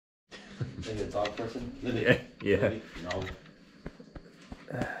Like a dog person? Libby. Yeah. Yeah. Libby? No.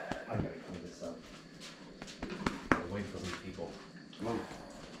 I gotta clean this up. I'm waiting for these people. Come on.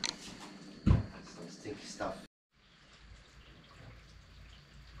 Some stinky stuff.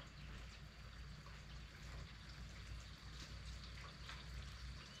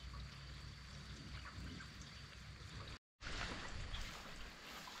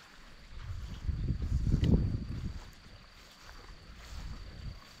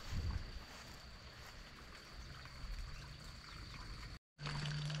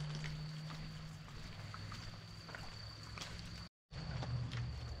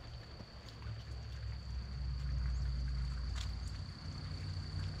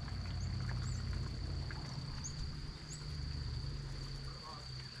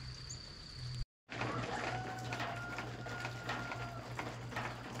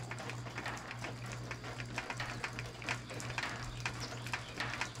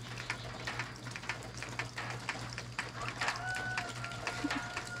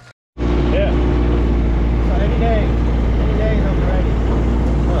 Yeah. So any day I'm ready.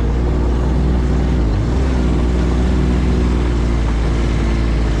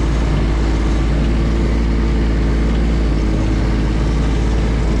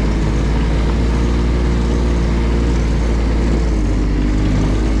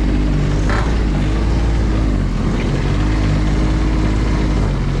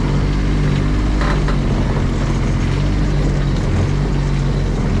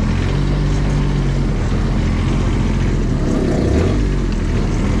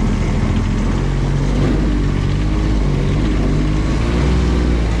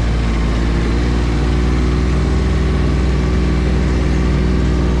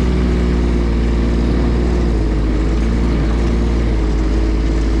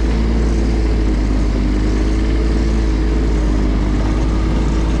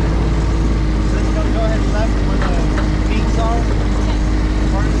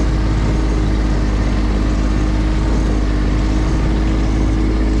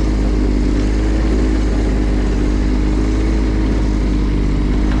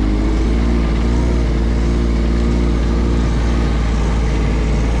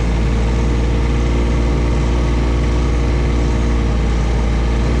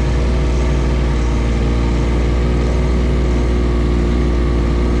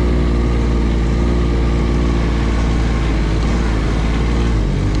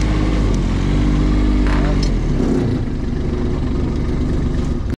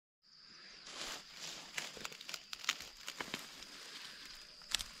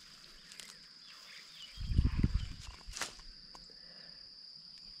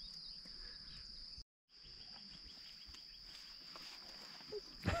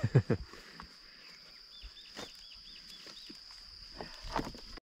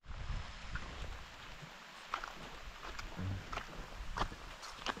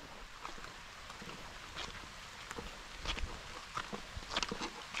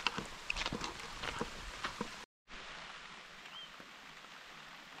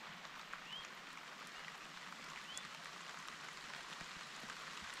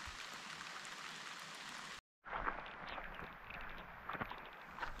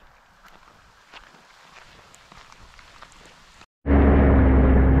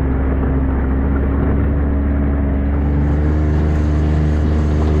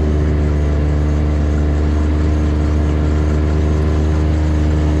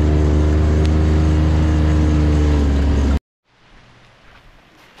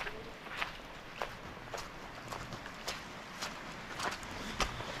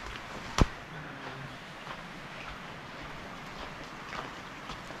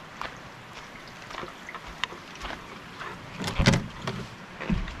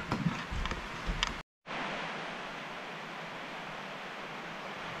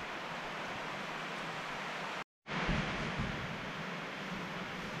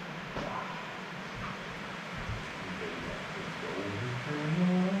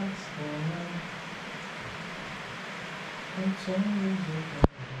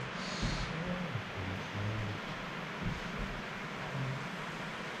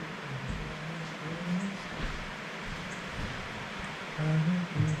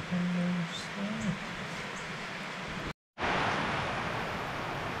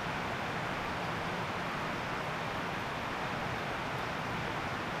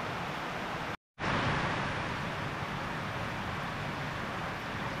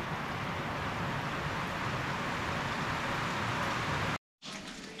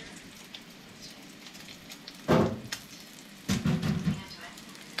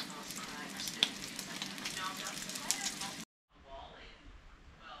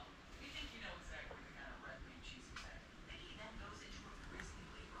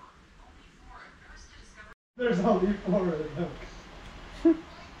 There's only 4 of them.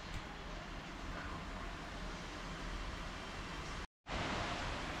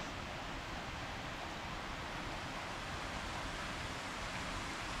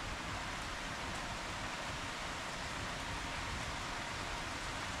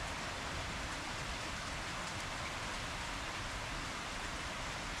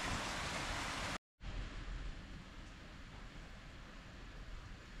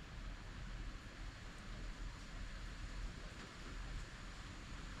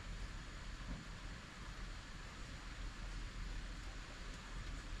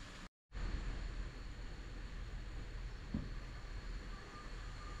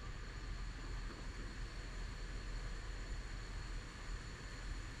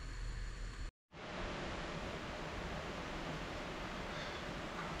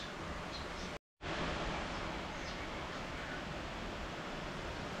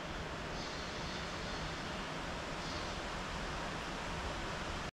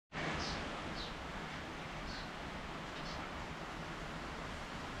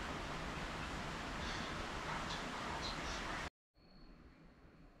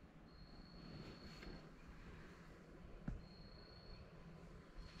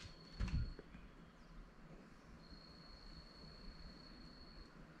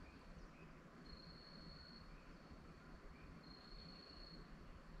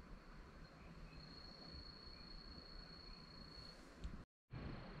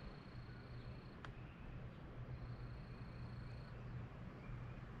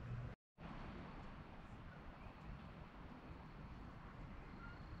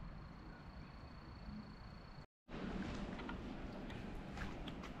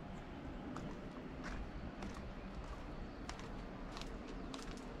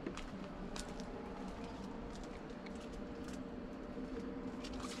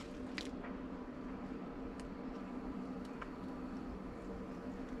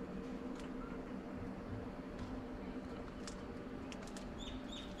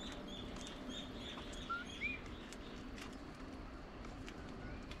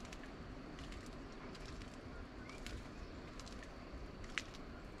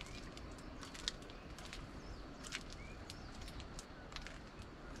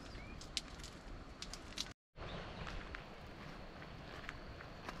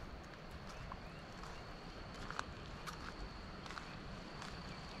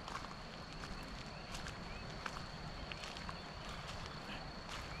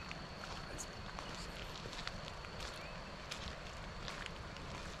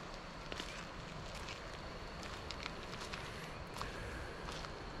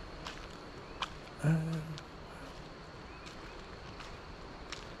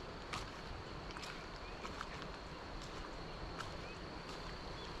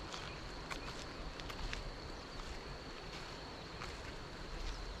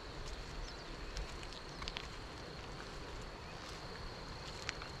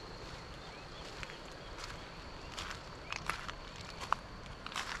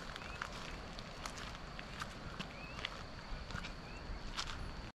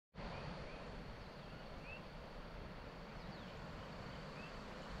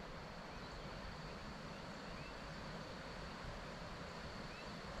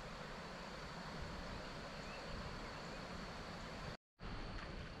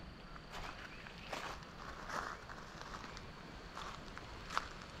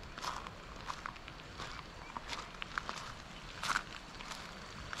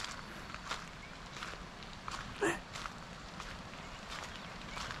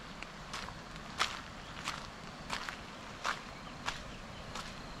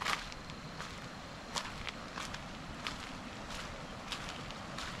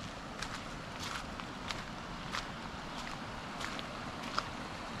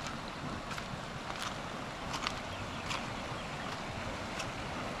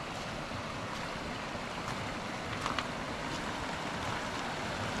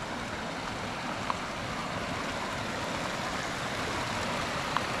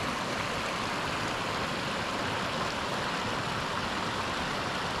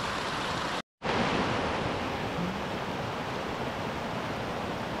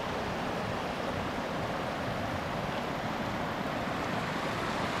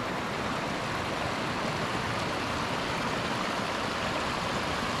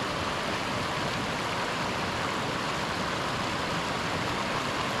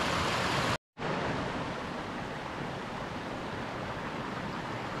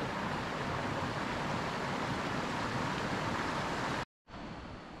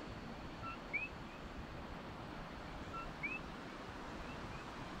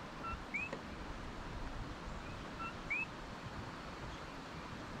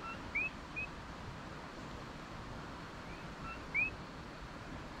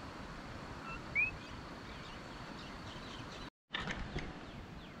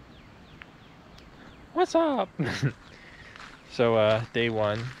 What's up? So day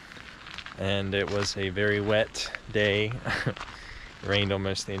one, and it was a very wet day. Rained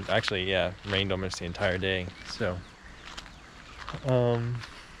almost the rained almost the entire day. So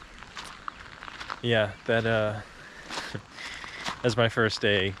yeah, that's my first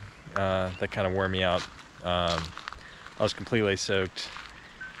day. That kind of wore me out. I was completely soaked,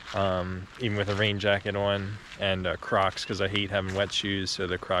 even with a rain jacket on and Crocs, because I hate having wet shoes. So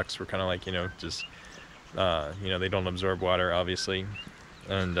the Crocs were kind of like, just they don't absorb water, obviously.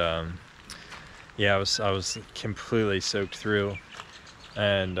 And yeah, I was completely soaked through,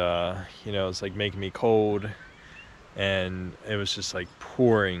 and it was like making me cold, and it was just like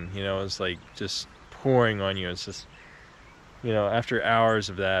pouring. It was like just pouring on you. It's just, after hours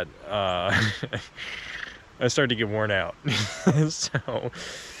of that, I started to get worn out. So,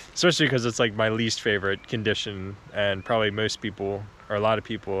 especially because it's like my least favorite condition, and probably most people, or a lot of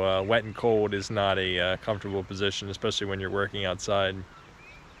people, wet and cold is not a comfortable position, especially when you're working outside.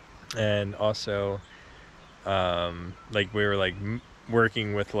 And also, like we were like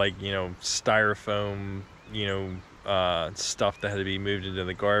working with like styrofoam, stuff that had to be moved into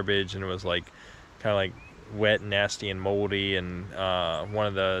the garbage, and it was like kind of like wet, nasty, and moldy. And one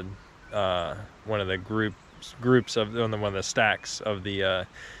of the groups of one of the stacks of the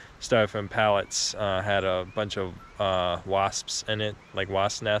styrofoam pallets had a bunch of wasps in it, like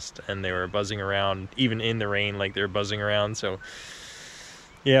wasp nest, and they were buzzing around even in the rain, like they were buzzing around. So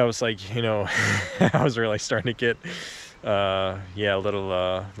yeah, it was like, I was really starting to get a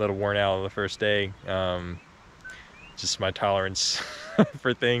little worn out on the first day. Just my tolerance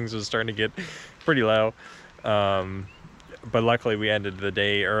for things was starting to get pretty low. But luckily we ended the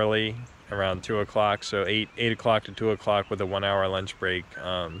day early, around 2 o'clock, so 8 o'clock to 2 o'clock with a 1 hour lunch break.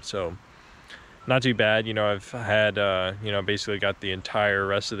 So not too bad. I've had basically got the entire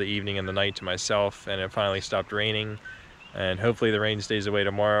rest of the evening and the night to myself, and it finally stopped raining, and hopefully the rain stays away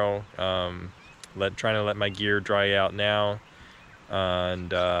tomorrow. Trying to let my gear dry out now.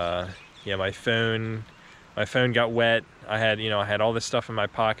 And yeah, my phone got wet. I had all this stuff in my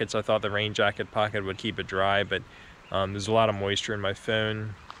pockets. I thought the rain jacket pocket would keep it dry, but there's a lot of moisture in my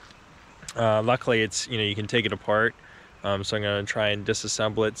phone. Luckily, it's you can take it apart, so I'm gonna try and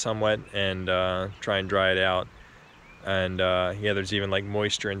disassemble it somewhat and try and dry it out. And yeah, there's even like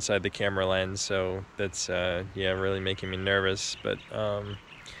moisture inside the camera lens, so that's really making me nervous. But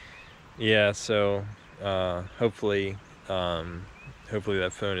yeah, so hopefully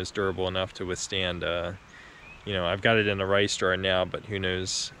that phone is durable enough to withstand. I've got it in a rice jar now, but who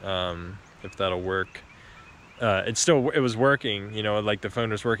knows if that'll work. It was working, like the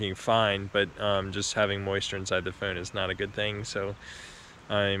phone was working fine, but just having moisture inside the phone is not a good thing. So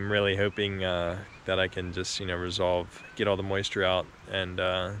I'm really hoping that I can just get all the moisture out, and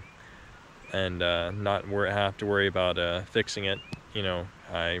not have to worry about fixing it.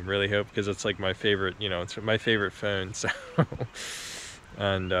 I really hope, because it's like my favorite, it's my favorite phone. So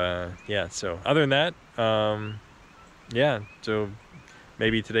and yeah, so other than that, yeah, so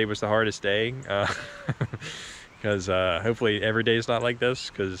maybe today was the hardest day, because hopefully every day is not like this,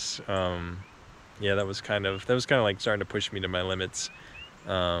 because yeah, that was kind of like starting to push me to my limits.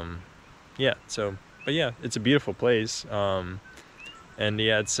 Yeah, so, but yeah, it's a beautiful place, and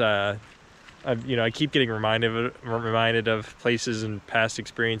yeah, it's I keep getting reminded of places and past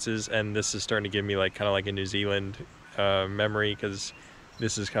experiences, and this is starting to give me like kind of like a New Zealand memory, because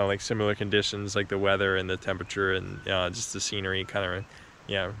this is kind of like similar conditions, like the weather and the temperature, and just the scenery kind of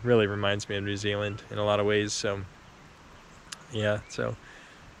really reminds me of New Zealand in a lot of ways. So yeah, so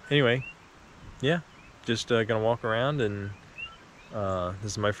anyway, yeah, just gonna walk around, and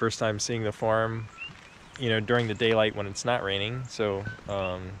this is my first time seeing the farm during the daylight when it's not raining, so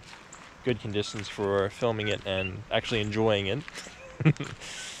good conditions for filming it and actually enjoying it.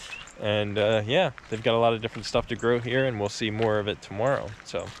 And yeah, they've got a lot of different stuff to grow here, and we'll see more of it tomorrow.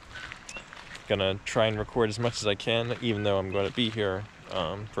 So gonna try and record as much as I can, even though I'm going to be here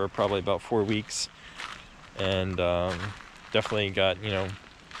for probably about 4 weeks, and definitely got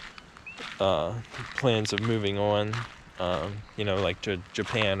plans of moving on, like to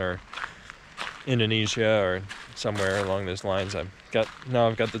Japan or Indonesia or somewhere along those lines. I've got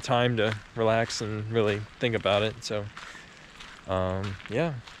the time to relax and really think about it. So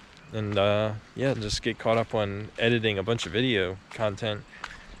yeah, and yeah, just get caught up on editing a bunch of video content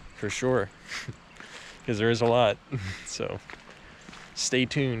for sure, because there is a lot. So stay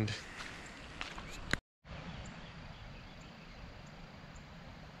tuned.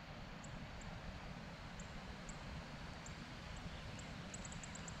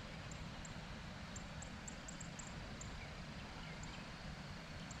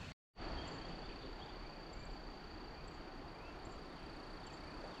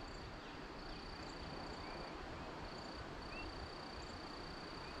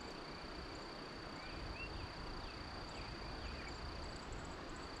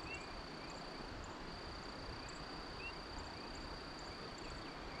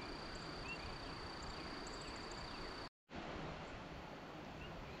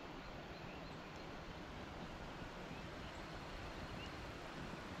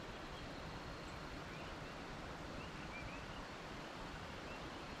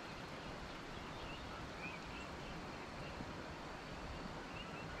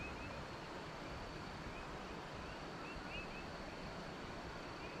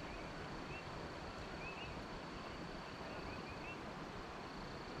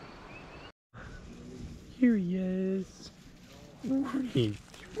 Here he is. Woody.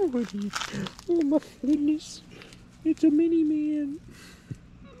 Woody. Oh my goodness. It's a mini man.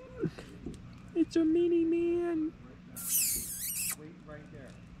 It's a mini man. Wait right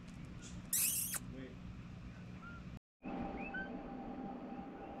there. Wait.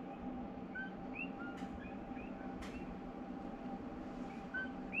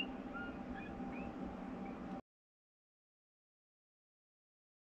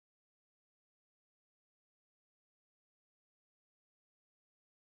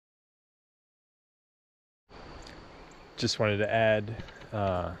 Just wanted to add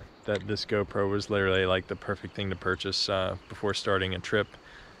that this GoPro was literally like the perfect thing to purchase before starting a trip.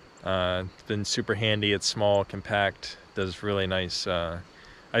 It's been super handy. It's small, compact, does really nice. I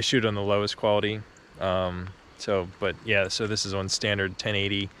shoot on the lowest quality. But yeah, so this is on standard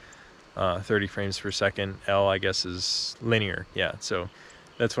 1080, 30 frames per second. L, I guess, is linear. Yeah, so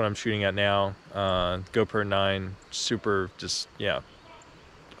that's what I'm shooting at now. GoPro 9, super, just, yeah,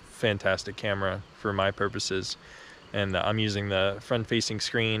 fantastic camera for my purposes. And I'm using the front-facing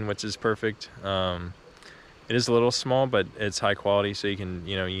screen, which is perfect. It is a little small, but it's high quality, so you can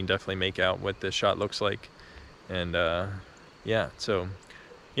definitely make out what the shot looks like. And yeah, so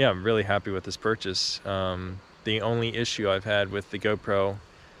yeah, I'm really happy with this purchase. The only issue I've had with the GoPro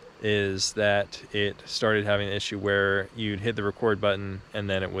is that it started having an issue where you'd hit the record button and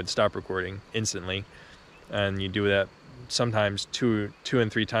then it would stop recording instantly, and you do that sometimes two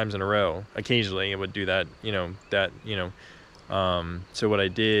and three times in a row. Occasionally it would do that, so what I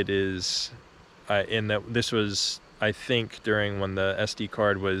did is this was, I think, during when the SD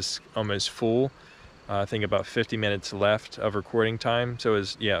card was almost full. I think about 50 minutes left of recording time, so it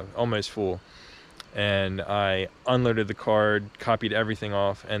was, yeah, almost full. And I unloaded the card, copied everything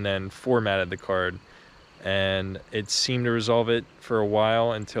off, and then formatted the card, and it seemed to resolve it for a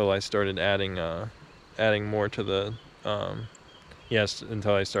while until I started adding more to the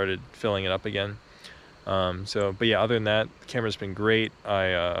until I started filling it up again. But yeah, other than that, the camera's been great.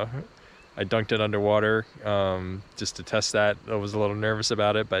 I dunked it underwater just to test that. I was a little nervous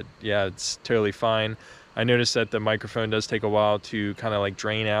about it, but yeah, it's totally fine. I noticed that the microphone does take a while to kind of like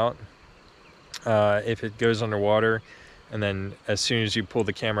drain out if it goes underwater, and then as soon as you pull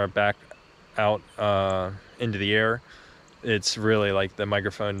the camera back out into the air, it's really like the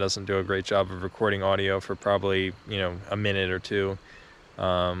microphone doesn't do a great job of recording audio for probably a minute or two,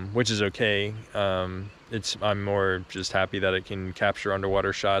 which is okay. I'm more just happy that it can capture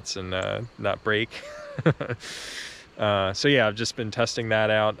underwater shots and not break. So yeah, I've just been testing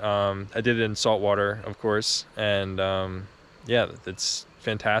that out. I did it in salt water, of course, and yeah, it's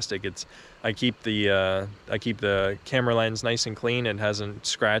fantastic. I keep the camera lens nice and clean. It hasn't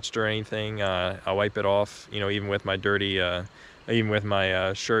scratched or anything. I wipe it off, even with my dirty, even with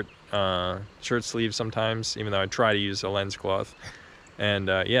my shirt sleeve sometimes, even though I try to use a lens cloth. And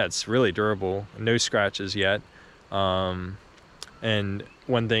yeah, it's really durable. No scratches yet. And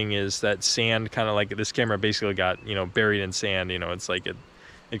one thing is that sand, kind of like this camera basically got buried in sand. It's like it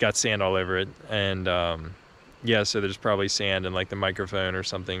got sand all over it. And yeah, so there's probably sand in like the microphone or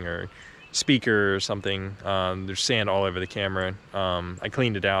something, or speaker or something. There's sand all over the camera. I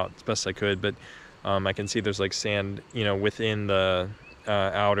cleaned it out as best I could, but I can see there's like sand within the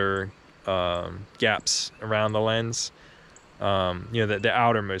outer gaps around the lens. The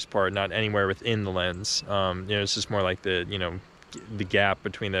outermost part, not anywhere within the lens. It's just more like the gap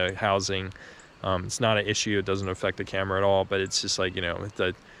between the housing. It's not an issue. It doesn't affect the camera at all, but it's just like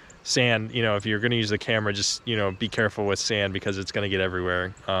the sand. If you're going to use the camera, just be careful with sand, because it's going to get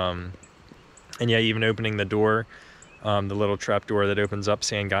everywhere. And yeah, even opening the door, the little trap door that opens up,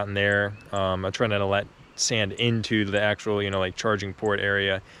 sand got in there. I try not to let sand into the actual like charging port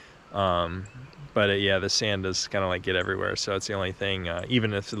area. But yeah, the sand does kind of like get everywhere, so it's the only thing.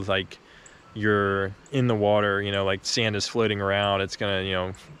 Even if it's like you're in the water, like sand is floating around, it's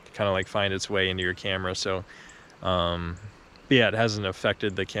gonna kind of like find its way into your camera. So but yeah, it hasn't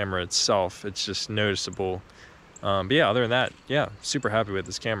affected the camera itself. It's just noticeable. But yeah, other than that, yeah, super happy with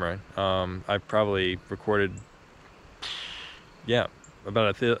this camera. I've probably recorded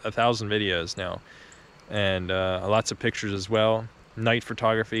about 1,000 videos now, and lots of pictures as well. Night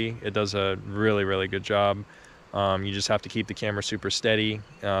photography, it does a really, really good job. You just have to keep the camera super steady.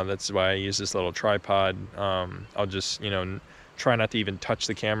 That's why I use this little tripod. I'll just try not to even touch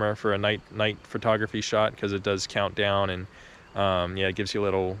the camera for a night photography shot, because it does count down, and yeah, it gives you a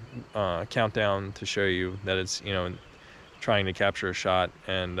little countdown to show you that it's trying to capture a shot,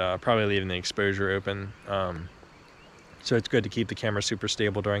 and probably leaving the exposure open. So it's good to keep the camera super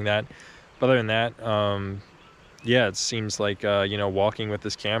stable during that. But other than that, yeah, it seems like walking with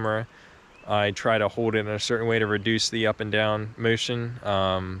this camera I try to hold it in a certain way to reduce the up and down motion,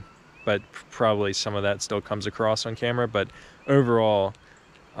 but probably some of that still comes across on camera. But overall,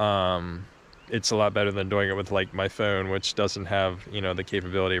 it's a lot better than doing it with like my phone, which doesn't have, you know, the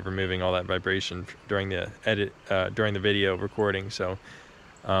capability of removing all that vibration during the during the video recording. So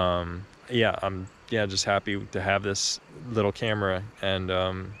yeah, I'm just happy to have this little camera, and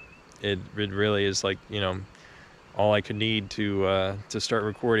it really is like, you know, all I could need to start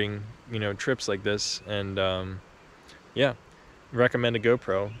recording, you know, trips like this. And yeah, recommend a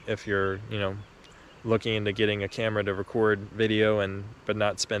GoPro if you're, you know, looking into getting a camera to record video but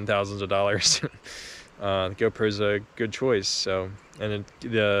not spend thousands of dollars. GoPro's a good choice. So, and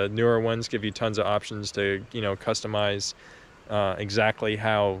the newer ones give you tons of options to, you know, customize exactly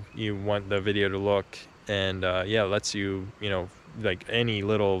how you want the video to look, and yeah, lets you, you know, like any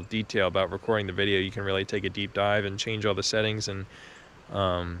little detail about recording the video, you can really take a deep dive and change all the settings, and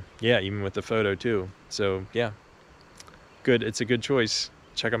yeah, even with the photo too. So yeah, good. It's a good choice.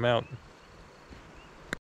 Check them out.